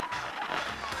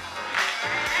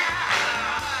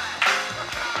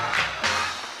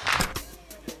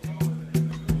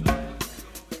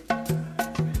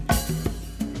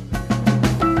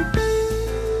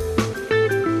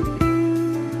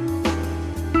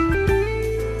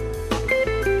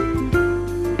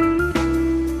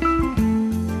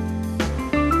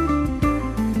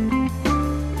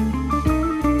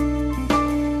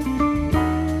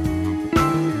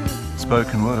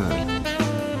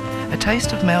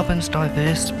of Melbourne's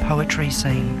diverse poetry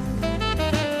scene.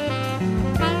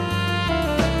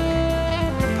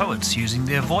 Poets using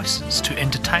their voices to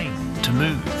entertain, to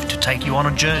move, to take you on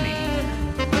a journey.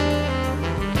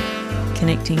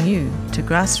 Connecting you to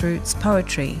grassroots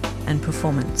poetry and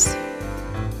performance.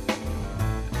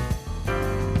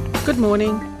 Good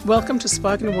morning. Welcome to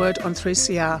Spoken Word on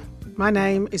 3CR. My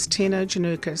name is Tina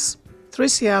Janukas.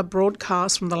 3CR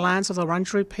broadcasts from the lands of the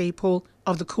Wurundjeri people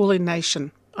of the Kulin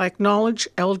Nation. I acknowledge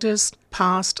elders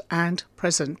past and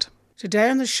present. Today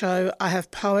on the show I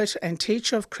have poet and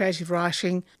teacher of creative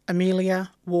writing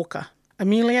Amelia Walker.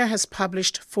 Amelia has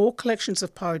published 4 collections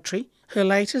of poetry. Her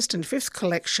latest and 5th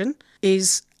collection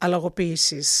is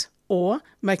Alogopiesis, or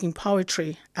Making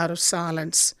Poetry Out of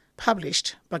Silence,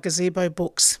 published by Gazebo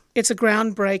Books. It's a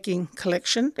groundbreaking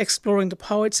collection exploring the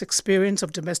poet's experience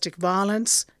of domestic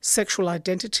violence, sexual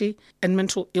identity and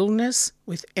mental illness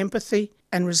with empathy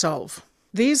and resolve.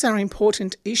 These are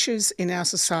important issues in our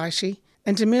society,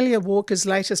 and Amelia Walker's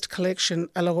latest collection,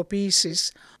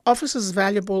 Alogopiesis, offers us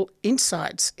valuable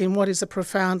insights in what is a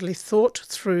profoundly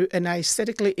thought-through and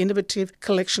aesthetically innovative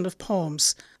collection of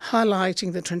poems,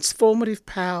 highlighting the transformative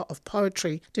power of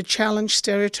poetry to challenge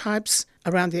stereotypes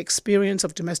around the experience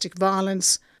of domestic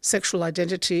violence, sexual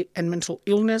identity and mental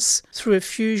illness through a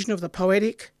fusion of the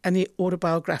poetic and the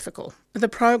autobiographical. The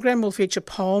program will feature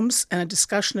poems and a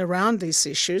discussion around these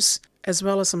issues, as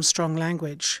well as some strong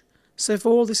language. So if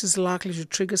all this is likely to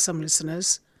trigger some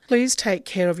listeners, please take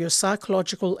care of your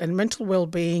psychological and mental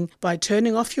well-being by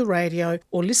turning off your radio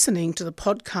or listening to the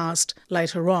podcast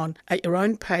later on at your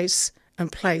own pace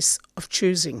and place of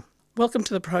choosing. Welcome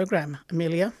to the program,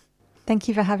 Amelia. Thank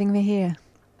you for having me here.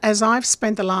 As I've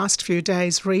spent the last few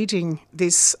days reading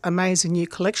this amazing new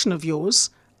collection of yours,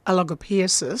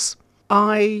 Alogopiesis,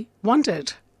 I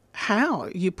wondered how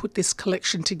you put this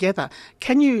collection together.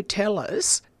 Can you tell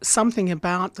us something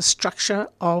about the structure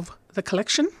of the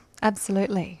collection?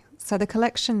 Absolutely. So the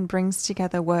collection brings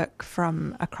together work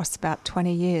from across about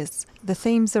 20 years. The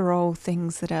themes are all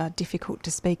things that are difficult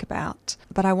to speak about,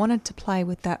 but I wanted to play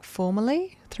with that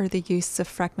formally through the use of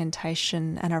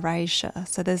fragmentation and erasure.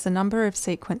 So there's a number of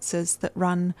sequences that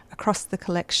run across the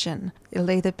collection.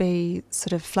 It'll either be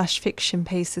sort of flash fiction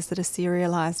pieces that are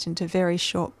serialised into very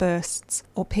short bursts,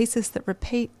 or pieces that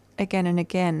repeat again and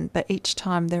again, but each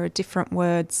time there are different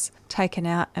words taken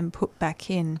out and put back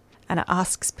in. And it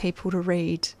asks people to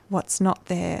read what's not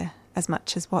there as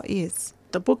much as what is.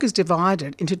 The book is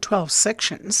divided into 12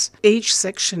 sections. Each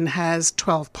section has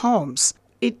 12 poems.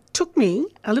 It took me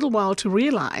a little while to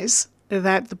realise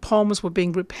that the poems were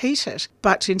being repeated,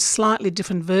 but in slightly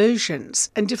different versions,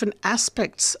 and different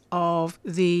aspects of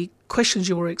the questions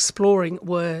you were exploring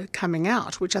were coming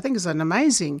out, which I think is an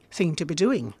amazing thing to be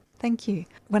doing. Thank you.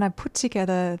 When I put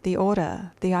together the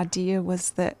order, the idea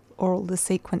was that all the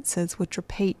sequences would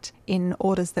repeat in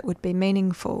orders that would be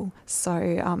meaningful.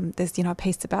 So there's, a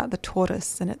piece about the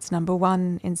tortoise, and it's number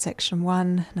 1 in section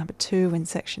 1, number 2 in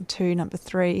section 2, number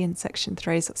 3 in section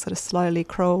 3, so it sort of slowly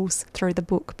crawls through the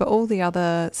book. But all the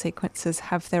other sequences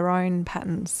have their own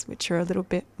patterns, which are a little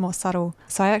bit more subtle.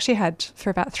 So I actually had,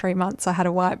 for about 3 months, I had a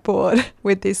whiteboard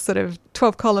with this sort of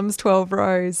 12 columns, 12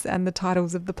 rows, and the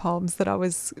titles of the poems that I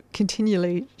was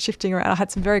continually shifting around. I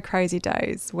had some very crazy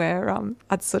days where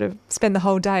I'd sort of spend the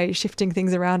whole day shifting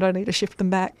things around only to shift them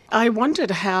back. I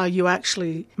wondered how you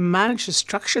actually managed to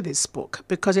structure this book,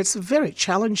 because it's very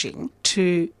challenging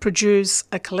to produce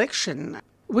a collection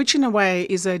which in a way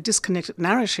is a disconnected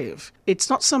narrative. It's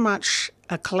not so much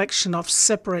a collection of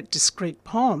separate, discrete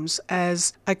poems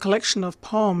as a collection of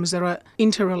poems that are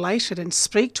interrelated and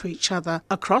speak to each other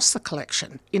across the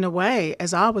collection. In a way,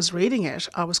 as I was reading it,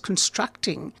 I was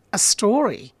constructing a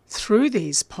story through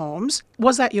these poems.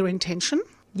 Was that your intention?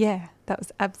 Yeah, that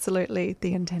was absolutely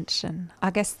the intention.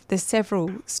 I guess there's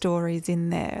several stories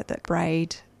in there that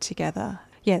braid together.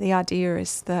 Yeah, the idea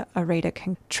is that a reader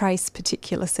can trace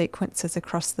particular sequences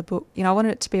across the book. I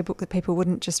wanted it to be a book that people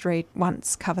wouldn't just read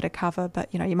once cover to cover,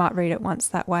 but, you might read it once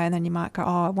that way and then you might go,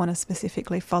 I want to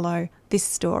specifically follow this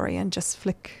story, and just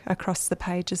flick across the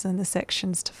pages and the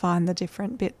sections to find the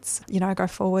different bits. Go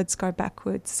forwards, go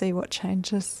backwards, see what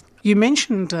changes. You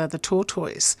mentioned the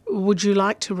tortoise. Would you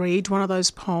like to read one of those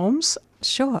poems?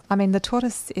 Sure. The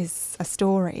tortoise is a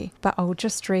story, but I'll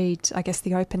just read, I guess,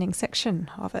 the opening section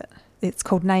of it. It's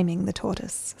called Naming the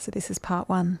Tortoise. So this is part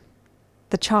 1.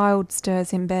 The child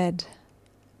stirs in bed,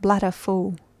 bladder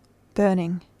full,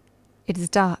 burning. It is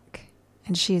dark,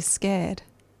 and she is scared.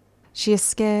 She is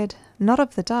scared not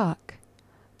of the dark,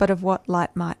 but of what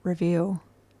light might reveal.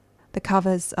 The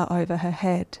covers are over her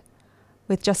head,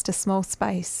 with just a small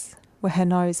space where her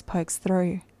nose pokes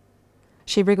through.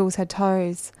 She wriggles her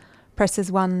toes,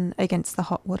 presses one against the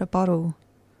hot water bottle.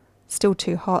 Still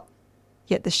too hot,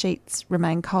 yet the sheets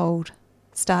remain cold,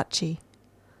 starchy.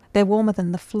 They're warmer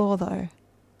than the floor, though.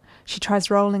 She tries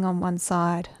rolling on one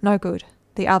side, no good,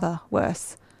 the other,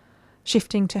 worse.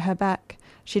 Shifting to her back,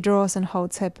 she draws and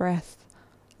holds her breath,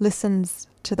 listens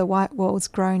to the white walls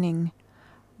groaning,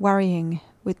 worrying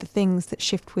with the things that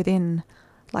shift within,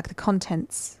 like the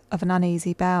contents of an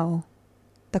uneasy bowel.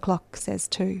 The clock says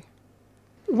 2.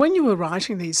 When you were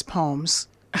writing these poems,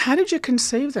 how did you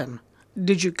conceive them?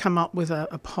 Did you come up with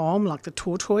a poem like The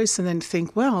Tortoise and then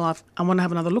think, well, I want to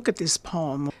have another look at this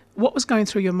poem? What was going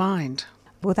through your mind?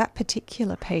 Well, that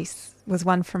particular piece was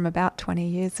one from about 20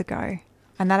 years ago.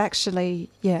 And that actually,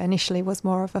 initially was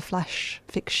more of a flash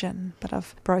fiction, but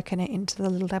I've broken it into the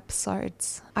little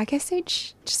episodes. I guess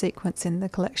each sequence in the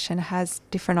collection has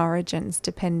different origins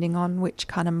depending on which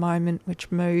kind of moment,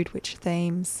 which mood, which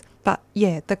themes. But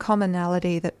the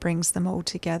commonality that brings them all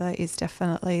together is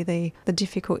definitely the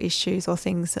difficult issues, or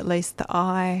things at least that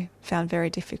I found very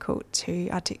difficult to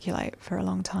articulate for a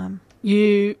long time.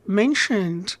 You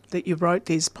mentioned that you wrote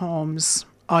these poems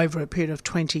over a period of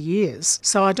 20 years.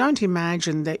 So I don't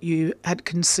imagine that you had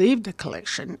conceived the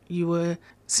collection. You were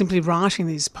simply writing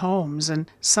these poems, and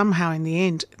somehow in the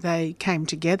end they came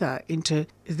together into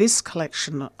this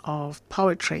collection of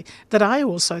poetry that I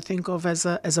also think of as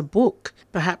a book,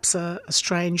 perhaps a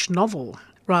strange novel,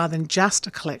 rather than just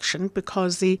a collection,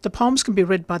 because the poems can be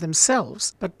read by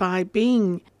themselves, but by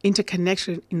being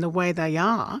interconnected in the way they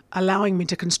are, allowing me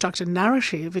to construct a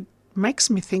narrative, it makes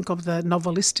me think of the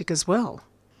novelistic as well.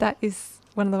 That is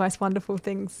one of the most wonderful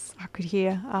things I could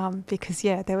hear, because,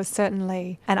 there was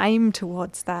certainly an aim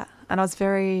towards that. And I was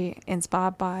very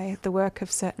inspired by the work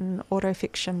of certain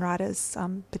autofiction writers,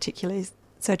 particularly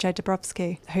Sergei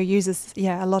Dabrowski, who uses,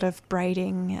 a lot of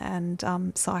braiding and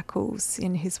cycles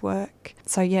in his work.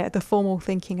 So, the formal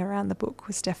thinking around the book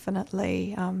was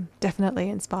definitely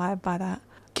inspired by that.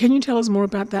 Can you tell us more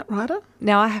about that writer?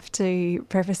 Now, I have to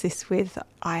preface this with,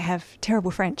 I have terrible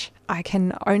French. I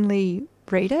can only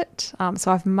read it, so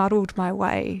I've muddled my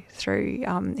way through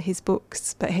his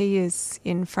books, but he is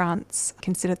in France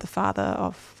considered the father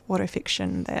of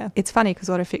autofiction there. It's funny because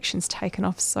autofiction's taken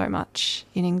off so much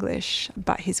in English,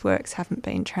 but his works haven't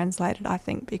been translated, I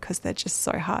think, because they're just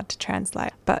so hard to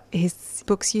translate. But his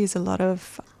books use a lot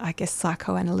of,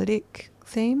 psychoanalytic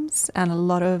themes and a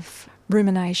lot of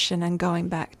rumination and going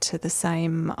back to the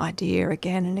same idea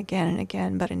again and again and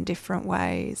again, but in different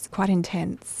ways. Quite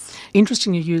intense.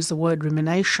 Interesting you use the word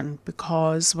rumination,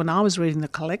 because when I was reading the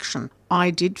collection,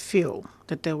 I did feel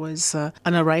that there was a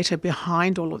narrator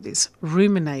behind all of this,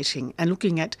 ruminating and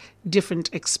looking at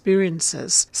different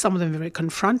experiences, some of them very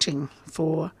confronting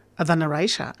for the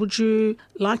narrator. Would you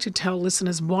like to tell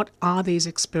listeners what are these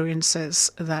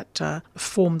experiences that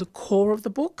form the core of the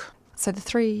book? So the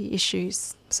 3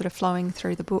 issues sort of flowing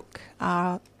through the book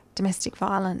are domestic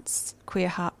violence, queer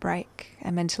heartbreak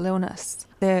and mental illness.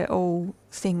 They're all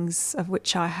things of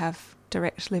which I have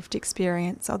direct lived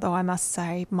experience, although I must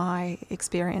say my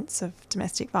experience of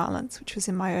domestic violence, which was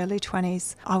in my early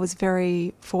 20s, I was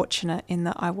very fortunate in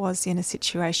that I was in a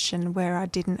situation where I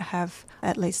didn't have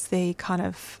at least the kind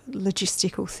of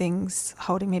logistical things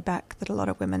holding me back that a lot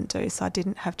of women do. So I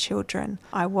didn't have children.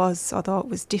 I was, although it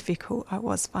was difficult, I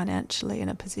was financially in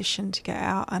a position to get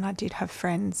out, and I did have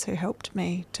friends who helped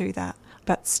me do that.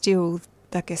 But still,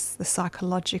 I guess the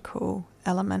psychological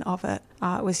element of it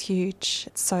was huge.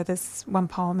 So there's one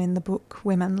poem in the book,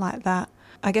 Women Like That.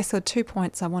 I guess there were 2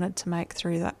 points I wanted to make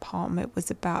through that poem. It was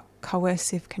about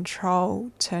coercive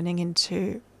control turning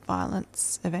into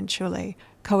violence eventually.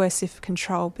 Coercive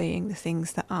control being the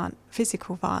things that aren't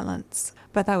physical violence,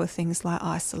 but they were things like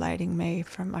isolating me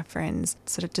from my friends,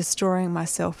 sort of destroying my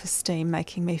self-esteem,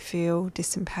 making me feel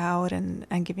disempowered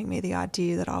and giving me the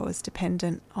idea that I was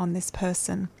dependent on this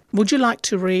person. Would you like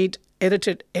to read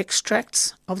edited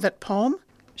extracts of that poem?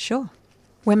 Sure.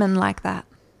 Women like that.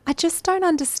 I just don't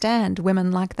understand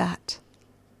women like that.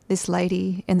 This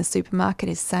lady in the supermarket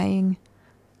is saying,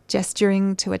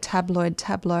 gesturing to a tabloid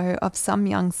tableau of some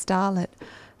young starlet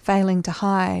failing to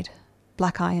hide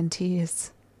black eye and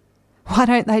tears. Why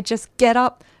don't they just get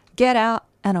up, get out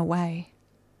and away?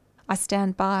 I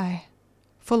stand by,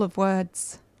 full of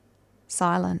words,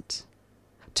 silent.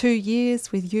 2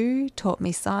 years with you taught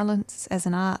me silence as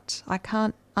an art I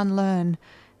can't unlearn,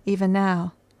 even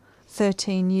now.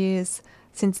 13 years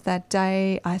since that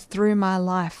day I threw my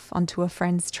life onto a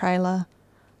friend's trailer,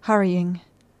 hurrying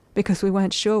because we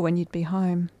weren't sure when you'd be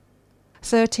home.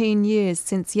 13 years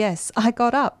since, yes, I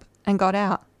got up and got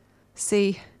out.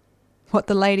 See, What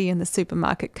the lady in the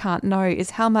supermarket can't know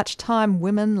is how much time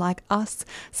women like us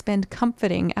spend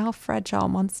comforting our fragile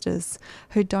monsters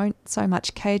who don't so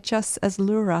much cage us as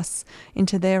lure us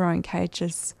into their own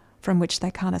cages from which they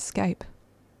can't escape.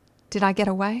 Did I get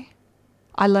away?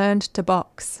 I learned to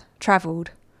box,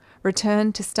 travelled,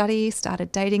 returned to study,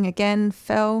 started dating again,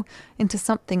 fell into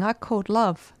something I called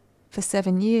love for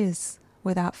 7 years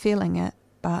without feeling it,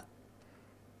 but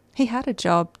he had a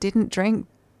job, didn't drink,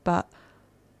 but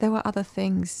there were other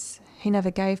things he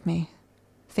never gave me,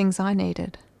 things I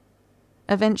needed.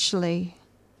 Eventually,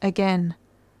 again,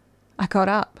 I got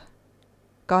up,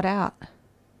 got out.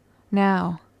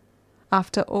 Now,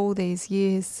 after all these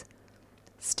years,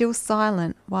 still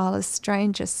silent while a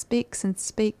stranger speaks and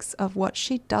speaks of what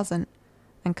she doesn't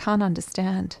and can't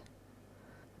understand.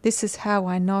 This is how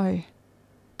I know,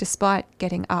 despite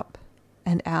getting up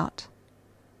and out,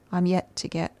 I'm yet to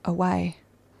get away.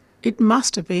 It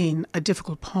must have been a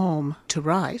difficult poem to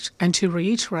write and to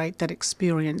reiterate that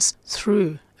experience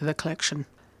through the collection.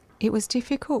 It was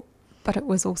difficult, but it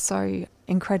was also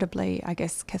incredibly,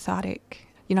 cathartic.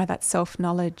 You know, that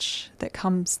self-knowledge that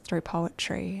comes through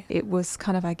poetry. It was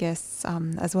kind of,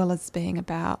 as well as being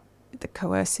about the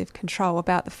coercive control,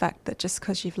 about the fact that just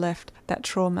because you've left, that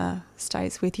trauma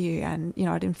stays with you and,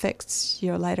 it infects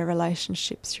your later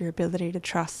relationships, your ability to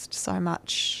trust so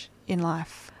much in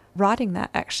life. Writing that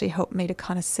actually helped me to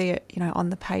kind of see it, on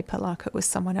the paper like it was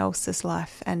someone else's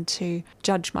life and to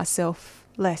judge myself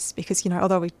less because,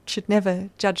 although we should never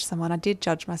judge someone, I did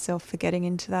judge myself for getting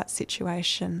into that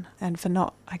situation and for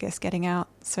not, getting out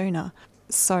sooner.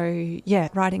 So,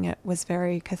 writing it was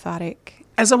very cathartic.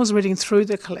 As I was reading through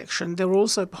the collection, there were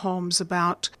also poems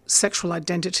about sexual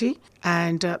identity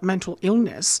and mental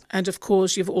illness. And of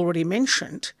course, you've already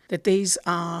mentioned that these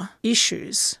are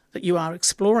issues that you are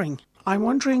exploring. I'm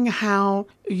wondering how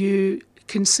you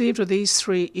conceived of these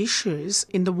three issues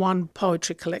in the one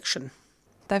poetry collection.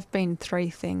 They've been three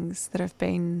things that have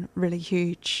been really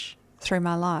huge through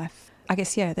my life.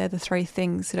 They're the three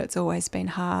things that it's always been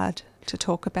hard to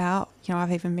talk about.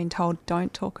 I've even been told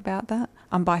don't talk about that.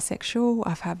 I'm bisexual.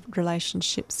 I've had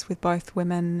relationships with both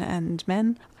women and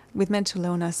men. With mental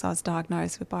illness, I was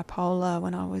diagnosed with bipolar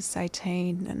when I was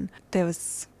 18 and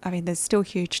there's still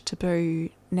huge taboo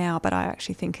now, but I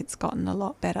actually think it's gotten a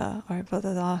lot better over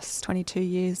the last 22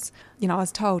 years. I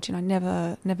was told,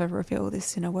 never reveal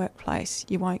this in a workplace.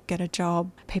 You won't get a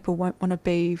job. People won't want to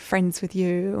be friends with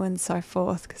you and so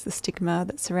forth because the stigma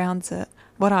that surrounds it.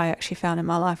 What I actually found in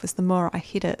my life was the more I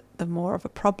hid it, the more of a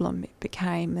problem it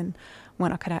became. And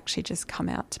when I could actually just come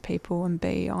out to people and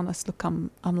be honest, look,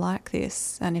 I'm like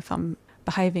this, and if I'm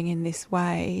behaving in this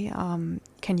way,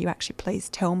 can you actually please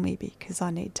tell me because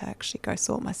I need to actually go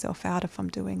sort myself out if I'm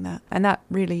doing that. And that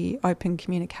really open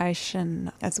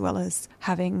communication, as well as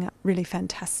having really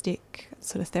fantastic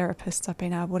sort of therapists I've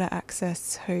been able to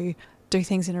access who do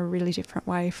things in a really different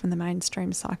way from the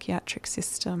mainstream psychiatric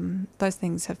system. Those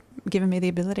things have given me the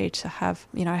ability to have,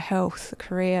 health, a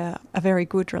career, a very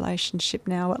good relationship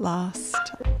now at last.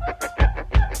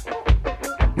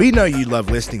 We know you love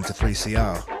listening to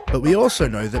 3CR, but we also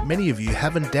know that many of you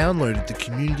haven't downloaded the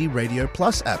Community Radio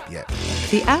Plus app yet.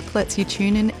 The app lets you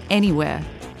tune in anywhere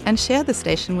and share the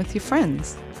station with your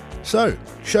friends. So,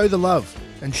 show the love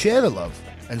and share the love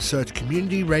and search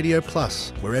Community Radio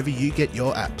Plus wherever you get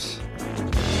your apps.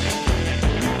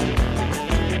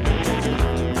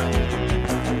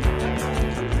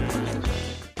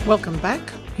 Welcome back.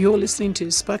 You're listening to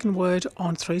Spoken Word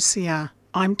on 3CR.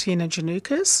 I'm Tina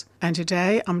Janukas, and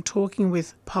today I'm talking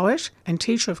with poet and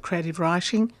teacher of creative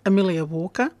writing, Amelia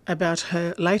Walker, about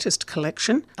her latest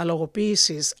collection,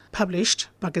 Alobiasis, published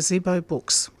by Gazebo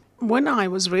Books. When I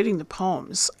was reading the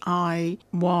poems, I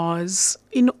was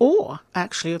in awe,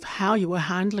 actually, of how you were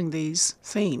handling these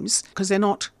themes, because they're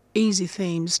not easy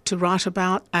themes to write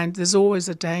about, and there's always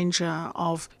a danger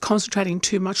of concentrating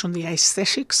too much on the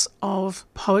aesthetics of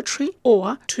poetry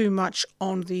or too much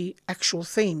on the actual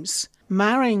themes.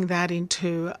 Marrying that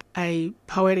into a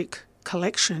poetic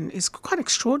collection is quite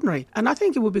extraordinary, and I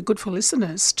think it would be good for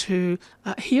listeners to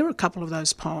hear a couple of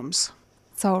those poems.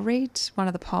 So I'll read one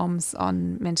of the poems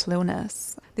on mental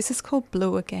illness. This is called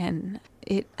Blue Again.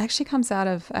 It actually comes out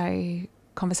of a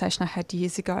conversation I had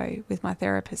years ago with my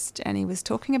therapist, and he was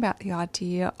talking about the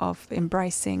idea of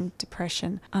embracing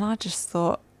depression. And I just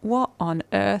thought, what on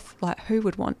earth? Like, who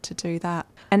would want to do that?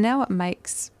 And now it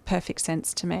makes perfect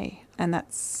sense to me. And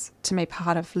that's, to me,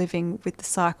 part of living with the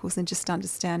cycles and just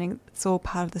understanding it's all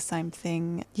part of the same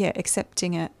thing. Yeah,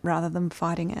 accepting it rather than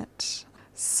fighting it.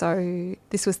 So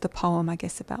this was the poem, I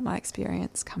guess, about my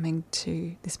experience coming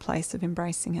to this place of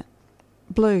embracing it.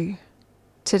 Blue.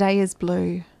 Today is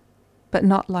blue. but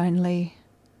not lonely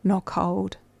nor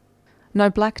cold. No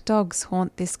black dogs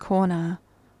haunt this corner,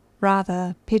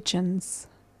 rather pigeons,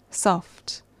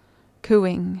 soft,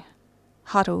 cooing,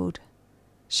 huddled,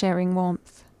 sharing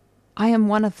warmth. I am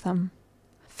one of them,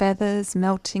 feathers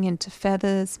melting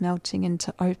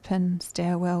into open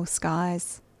stairwell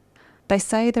skies. They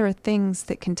say there are things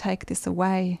that can take this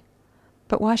away,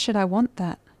 but why should I want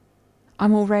that?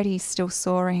 I'm already still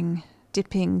soaring,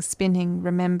 dipping, spinning,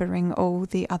 remembering all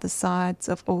the other sides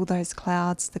of all those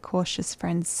clouds the cautious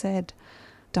friends said,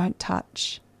 don't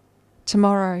touch.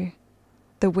 Tomorrow,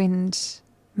 the wind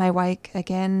may wake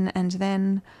again and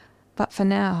then, but for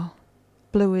now,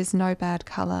 blue is no bad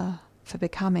colour for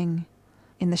becoming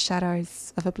in the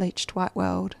shadows of a bleached white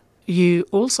world. You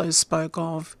also spoke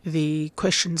of the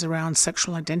questions around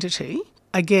sexual identity.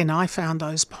 Again, I found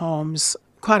those poems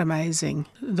quite amazing,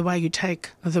 the way you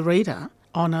take the reader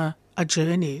on a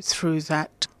journey through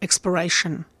that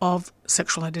exploration of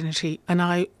sexual identity. And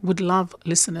I would love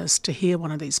listeners to hear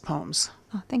one of these poems.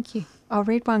 Oh, thank you. I'll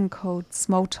read one called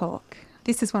Small Talk.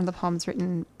 This is one of the poems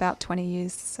written about 20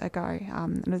 years ago.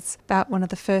 It was about one of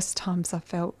the first times I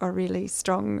felt a really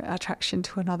strong attraction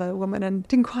to another woman and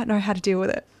didn't quite know how to deal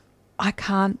with it. I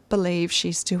can't believe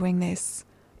she's doing this.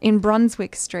 In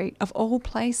Brunswick Street, of all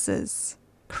places,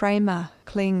 Kramer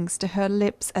clings to her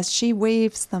lips as she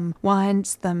weaves them,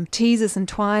 winds them, teases and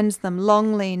twines them,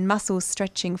 long, lean muscles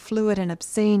stretching fluid and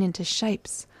obscene into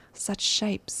shapes. Such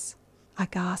shapes, I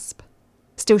gasp.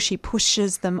 Still she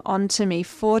pushes them onto me,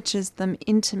 forges them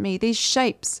into me. These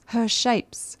shapes, her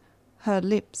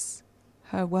lips,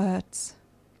 her words.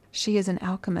 She is an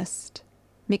alchemist,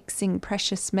 mixing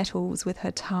precious metals with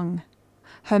her tongue.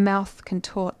 Her mouth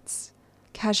contorts,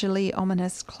 casually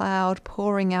ominous cloud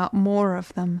pouring out more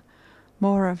of them,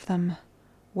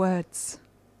 words,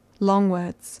 long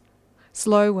words,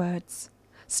 slow words,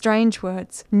 strange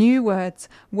words, new words,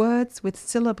 words with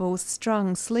syllables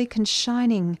strung, sleek and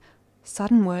shining,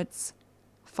 sudden words,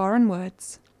 foreign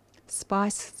words,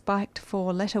 spice-spiked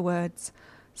four-letter words,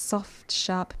 soft,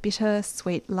 sharp, bitter,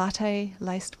 sweet,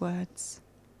 latte-laced words.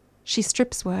 She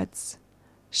strips words,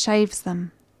 shaves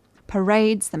them,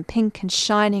 parades them pink and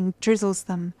shining, drizzles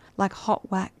them like hot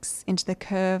wax into the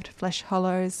curved flesh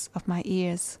hollows of my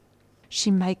ears. She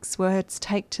makes words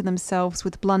take to themselves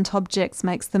with blunt objects,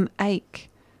 makes them ache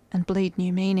and bleed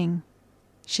new meaning.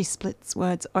 She splits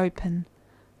words open,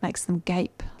 makes them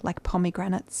gape like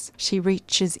pomegranates. She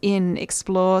reaches in,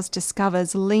 explores,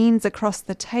 discovers, leans across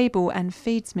the table and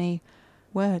feeds me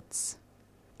words.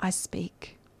 I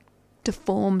speak.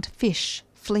 Deformed fish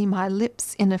flee my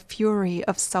lips in a fury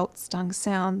of salt-stung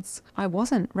sounds. I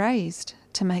wasn't raised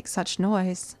to make such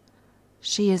noise.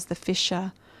 She is the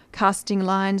fisher, casting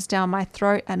lines down my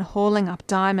throat and hauling up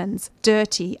diamonds,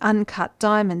 dirty, uncut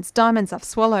diamonds, diamonds I've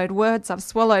swallowed, words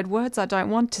I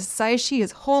don't want to say. She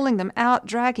is hauling them out,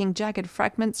 dragging jagged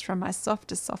fragments from my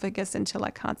soft esophagus until I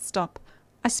can't stop.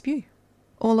 I spew.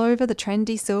 All over the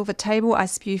trendy silver table, I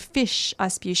spew fish, I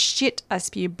spew shit, I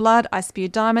spew blood, I spew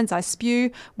diamonds, I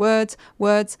spew words,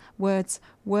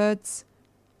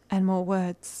 and more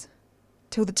words,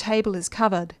 till the table is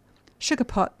covered. Sugar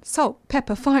pot, salt,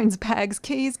 pepper, phones, bags,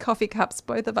 keys, coffee cups,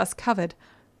 both of us covered.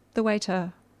 The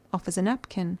waiter offers a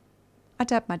napkin. I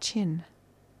dab my chin.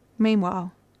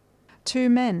 Meanwhile, two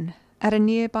men at a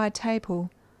nearby table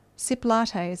sip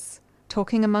lattes,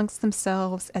 talking amongst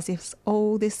themselves as if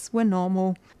all this were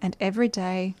normal and every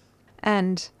day,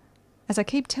 and, as I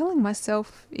keep telling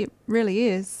myself, it really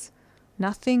is,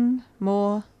 nothing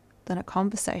more than a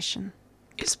conversation.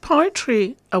 Is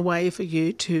poetry a way for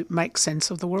you to make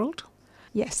sense of the world?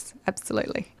 Yes,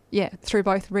 absolutely. Yeah, through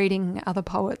both reading other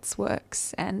poets'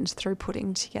 works and through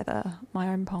putting together my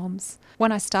own poems.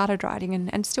 When I started writing,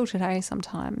 and still today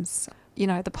sometimes,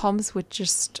 the poems would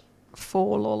just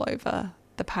fall all over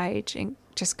the page and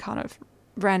just kind of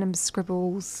random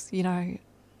scribbles,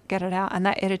 get it out. And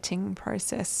that editing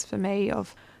process for me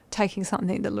of taking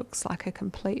something that looks like a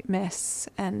complete mess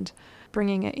and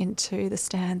bringing it into the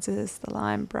stanzas, the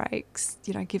line breaks,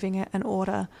 giving it an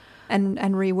order and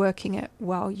reworking it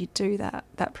while you do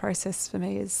that process for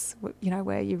me is,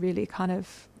 where you really kind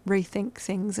of rethink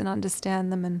things and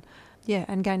understand them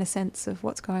and gain a sense of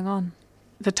what's going on.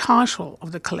 The title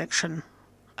of the collection,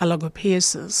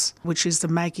 Allogopiases, which is the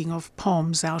making of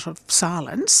poems out of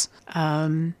silence.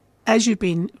 As you've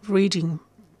been reading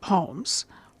poems,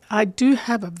 I do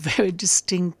have a very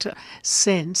distinct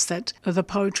sense that the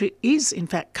poetry is in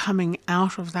fact coming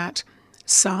out of that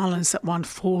silence that one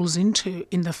falls into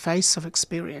in the face of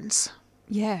experience.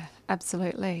 Yeah,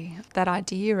 absolutely. That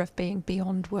idea of being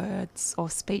beyond words or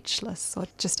speechless or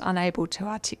just unable to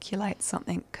articulate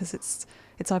something because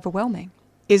it's overwhelming.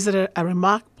 Is it a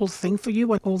remarkable thing for you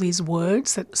when all these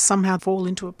words that somehow fall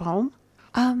into a poem?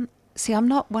 See, I'm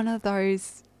not one of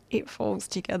those it falls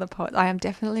together poets. I am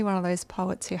definitely one of those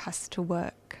poets who has to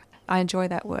work. I enjoy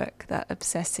that work, that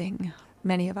obsessing.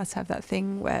 Many of us have that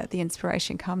thing where the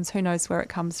inspiration comes, who knows where it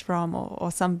comes from, or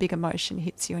some big emotion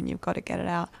hits you and you've got to get it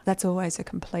out. That's always a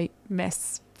complete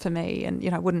mess for me, and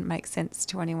wouldn't make sense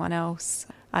to anyone else,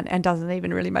 and doesn't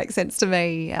even really make sense to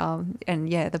me.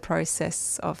 The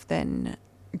process of then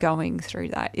going through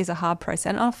that is a hard process,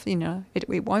 and often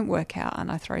it won't work out, and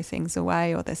I throw things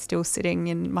away, or they're still sitting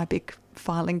in my big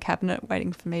filing cabinet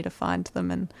waiting for me to find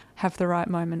them and have the right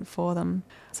moment for them.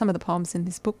 Some of the poems in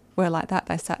this book were like that.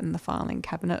 They sat in the filing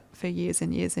cabinet for years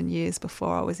and years and years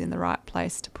before I was in the right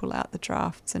place to pull out the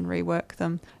drafts and rework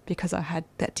them, because I had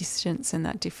that distance and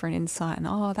that different insight, and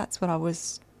that's what I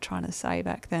was trying to say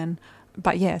back then.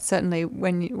 But yeah, certainly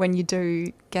when you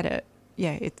do get it,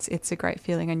 yeah, it's a great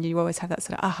feeling, and you always have that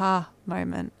sort of aha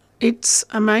moment. It's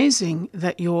amazing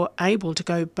that you're able to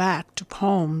go back to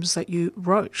poems that you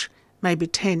wrote maybe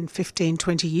 10, 15,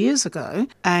 20 years ago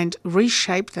and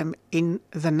reshape them in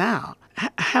the now.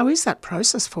 How is that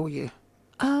process for you?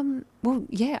 Well,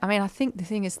 yeah, I think the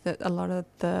thing is that a lot of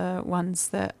the ones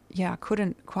that, I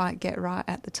couldn't quite get right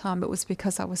at the time, it was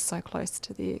because I was so close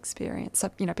to the experience. So,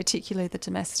 particularly the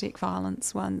domestic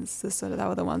violence ones, they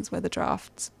were the ones where the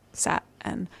drafts sat,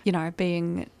 and,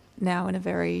 being now in a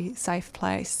very safe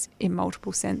place in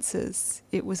multiple senses,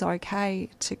 it was okay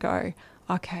to go,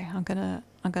 okay, I'm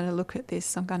gonna look at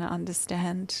this, I'm gonna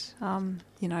understand,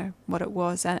 what it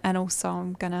was, and also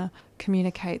I'm gonna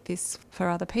communicate this for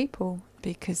other people,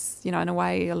 because, in a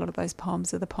way, a lot of those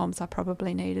poems are the poems I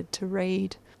probably needed to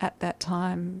read at that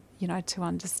time, to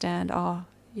understand,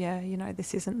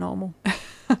 this isn't normal.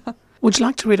 Would you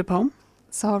like to read a poem?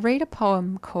 So I'll read a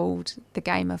poem called The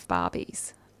Game of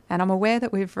Barbies. And I'm aware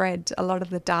that we've read a lot of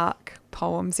the dark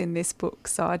poems in this book,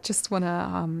 so I just want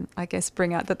to,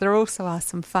 bring out that there also are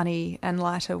some funny and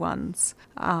lighter ones.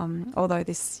 Although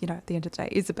this, at the end of the day,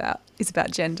 is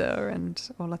about gender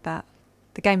and all of that.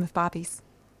 The Game of Barbies.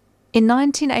 In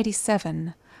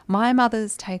 1987, my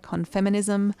mother's take on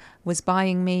feminism was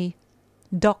buying me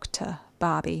Dr.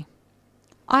 Barbie.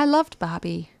 I loved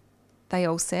Barbie, they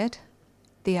all said,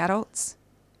 the adults.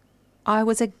 I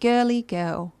was a girly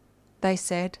girl, they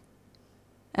said.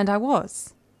 And I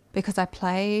was, because I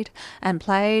played and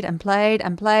played and played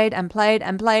and played and played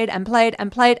and played and played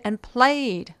and played and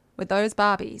played with those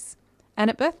Barbies.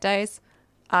 And at birthdays,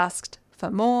 asked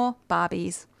for more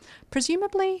Barbies.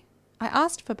 Presumably, I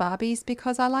asked for Barbies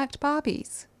because I liked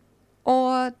Barbies.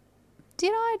 Or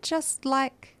did I just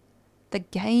like the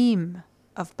game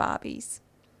of Barbies?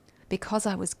 Because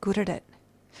I was good at it.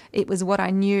 It was what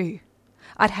I knew.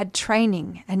 I'd had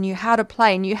training and knew how to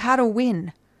play, knew how to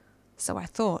win. So I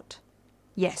thought,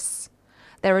 yes,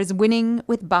 there is winning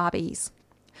with Barbies.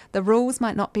 The rules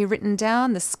might not be written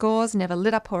down, the scores never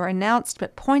lit up or announced,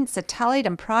 but points are tallied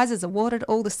and prizes awarded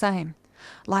all the same.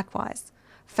 Likewise,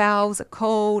 fouls are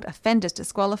called, offenders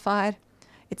disqualified.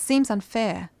 It seems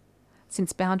unfair,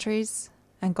 since boundaries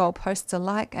and goalposts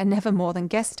alike are never more than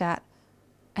guessed at,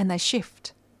 and they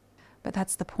shift. But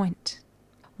that's the point.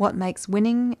 What makes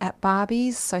winning at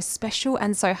Barbies so special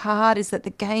and so hard is that the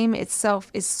game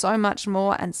itself is so much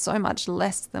more and so much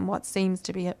less than what seems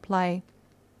to be at play.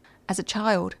 As a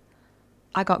child,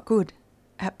 I got good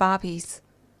at Barbies,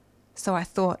 so I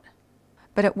thought.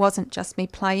 But it wasn't just me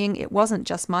playing, it wasn't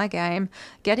just my game.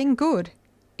 Getting good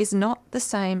is not the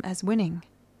same as winning.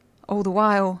 All the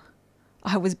while,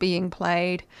 I was being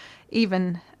played,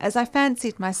 even as I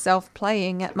fancied myself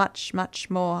playing at much, much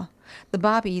more. The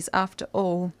Barbies, after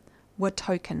all, were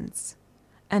tokens,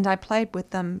 and I played with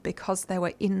them because they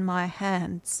were in my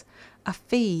hands, a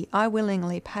fee I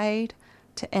willingly paid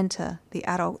to enter the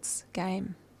adults'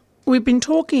 game. We've been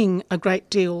talking a great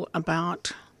deal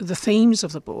about the themes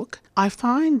of the book. I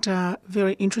find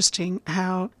very interesting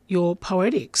how your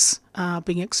poetics are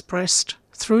being expressed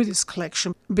through this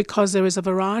collection, because there is a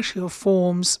variety of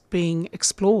forms being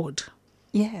explored.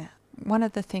 Yeah. One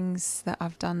of the things that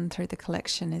I've done through the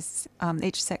collection is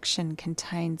each section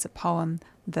contains a poem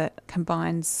that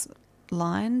combines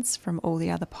lines from all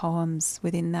the other poems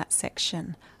within that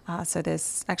section. So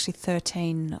there's actually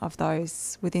 13 of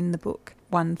those within the book,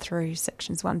 1 through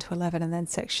sections 1 to 11, and then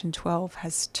section 12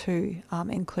 has 2,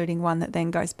 including one that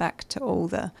then goes back to all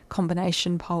the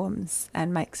combination poems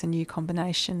and makes a new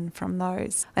combination from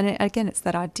those. And again, it's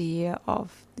that idea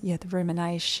of the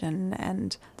rumination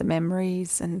and the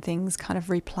memories and things kind of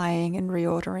replaying and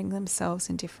reordering themselves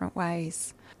in different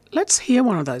ways. Let's hear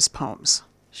one of those poems.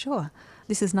 Sure.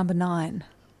 This is number 9.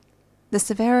 The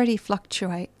severity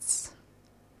fluctuates.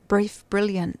 brief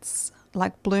brilliance,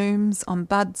 like blooms on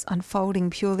buds unfolding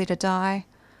purely to die,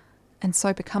 and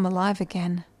so become alive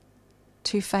again,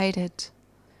 too faded,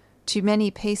 too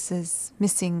many pieces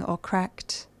missing or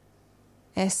cracked.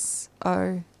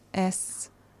 SOS,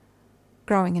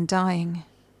 growing and dying.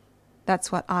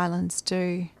 That's what islands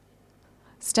do.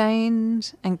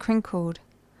 Stained and crinkled,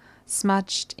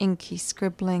 smudged inky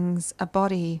scribblings, a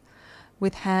body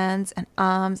with hands and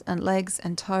arms and legs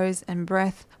and toes and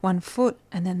breath, one foot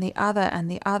and then the other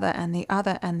and the other and the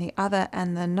other and the other,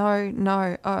 and the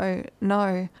no, oh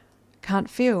no. Can't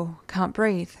feel, can't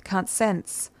breathe, can't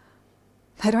sense.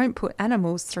 They don't put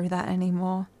animals through that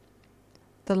anymore.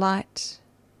 The light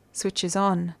switches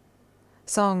on.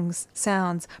 Songs,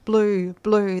 sounds, blue,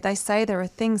 they say there are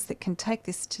things that can take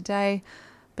this today,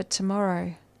 but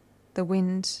tomorrow the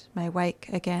wind may wake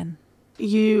again.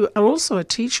 You are also a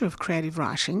teacher of creative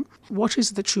writing. What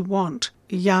is it that you want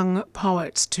young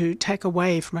poets to take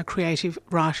away from a creative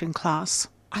writing class?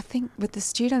 I think with the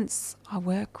students I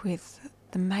work with,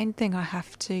 the main thing I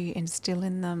have to instill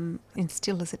in them,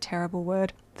 instill is a terrible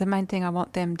word, the main thing I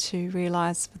want them to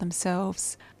realise for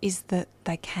themselves is that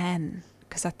they can.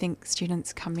 Because I think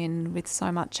students come in with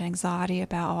so much anxiety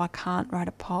about, I can't write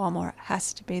a poem, or it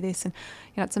has to be this. And,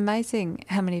 it's amazing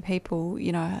how many people,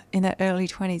 in their early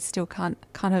 20s still can't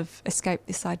kind of escape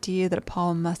this idea that a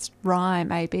poem must rhyme,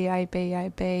 A, B, A, B,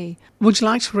 A, B. Would you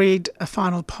like to read a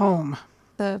final poem?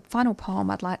 The final poem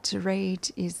I'd like to read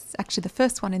is actually the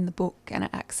first one in the book, and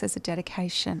it acts as a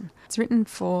dedication. It's written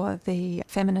for the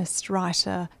feminist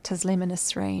writer Taslima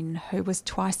Nasreen, who was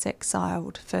twice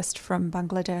exiled, first from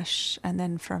Bangladesh and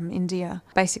then from India,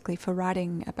 basically for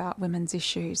writing about women's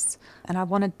issues. And I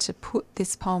wanted to put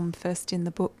this poem first in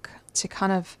the book to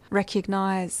kind of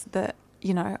recognise that,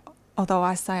 although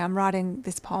I say I'm writing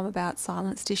this poem about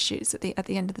silenced issues, at the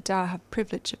end of the day I have the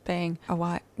privilege of being a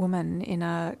white woman in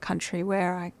a country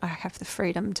where I have the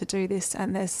freedom to do this,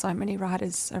 and there's so many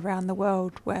writers around the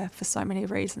world where for so many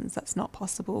reasons that's not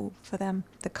possible for them.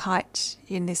 The kite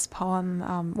in this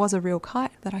poem was a real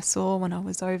kite that I saw when I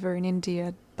was over in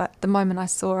India, but the moment I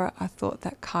saw it I thought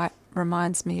that kite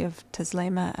reminds me of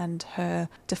Taslima and her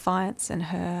defiance and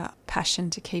her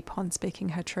passion to keep on speaking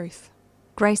her truth.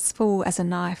 Graceful as a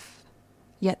knife,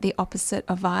 yet the opposite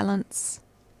of violence.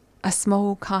 A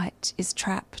small kite is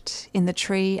trapped in the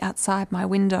tree outside my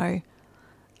window,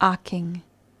 arcing,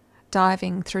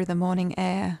 diving through the morning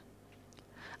air.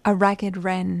 A ragged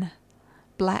wren,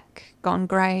 black gone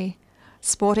grey,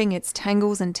 sporting its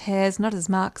tangles and tears not as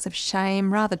marks of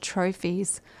shame, rather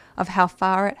trophies of how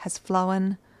far it has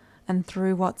flown and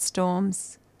through what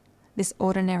storms. This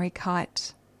ordinary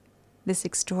kite, this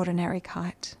extraordinary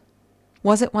kite.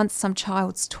 Was it once some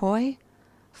child's toy?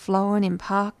 Flown in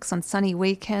parks on sunny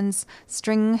weekends,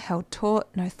 string held taut,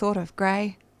 no thought of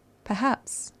grey?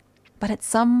 Perhaps. But at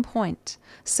some point,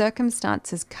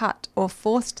 circumstances cut or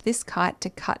forced this kite to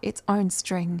cut its own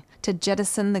string, to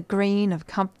jettison the green of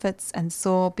comforts and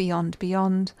soar beyond,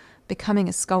 becoming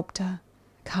a sculptor,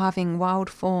 carving wild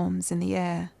forms in the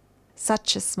air.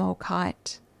 Such a small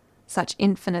kite, such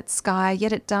infinite sky,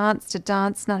 yet it danced a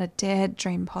dance not a dared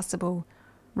dream possible,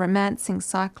 romancing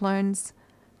cyclones,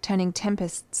 turning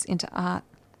tempests into art.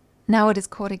 Now it is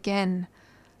caught again,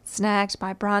 snagged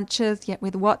by branches, yet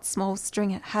with what small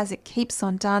string it has, it keeps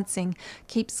on dancing,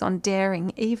 keeps on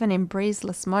daring. Even in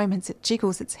breezeless moments it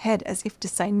jiggles its head as if to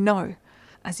say no,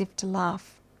 as if to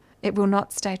laugh. It will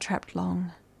not stay trapped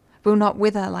long, will not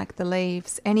wither like the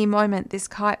leaves. Any moment this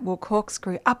kite will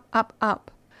corkscrew up, up, up,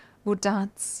 will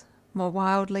dance more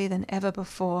wildly than ever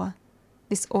before.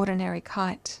 This ordinary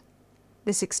kite,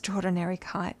 this extraordinary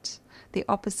kite, the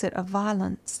opposite of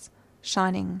violence,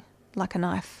 shining like a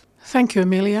knife. Thank you,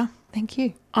 Amelia. Thank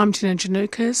you. I'm Tina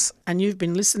Janukas, and you've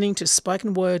been listening to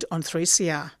Spoken Word on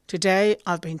 3CR. Today,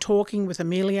 I've been talking with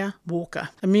Amelia Walker.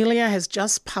 Amelia has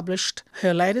just published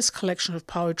her latest collection of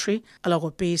poetry,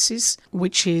 Alogobesis,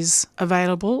 which is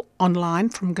available online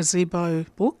from Gazebo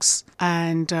Books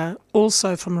and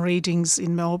also from readings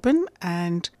in Melbourne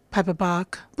and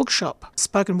Paperbark Bookshop.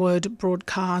 Spoken Word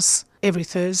broadcasts every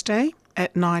Thursday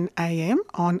at 9 a.m.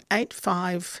 on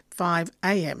 855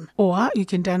 a.m. or you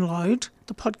can download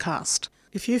the podcast.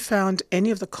 If you found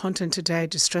any of the content today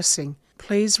distressing,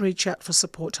 please reach out for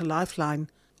support to Lifeline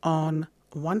on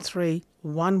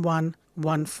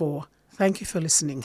 131114. Thank you for listening.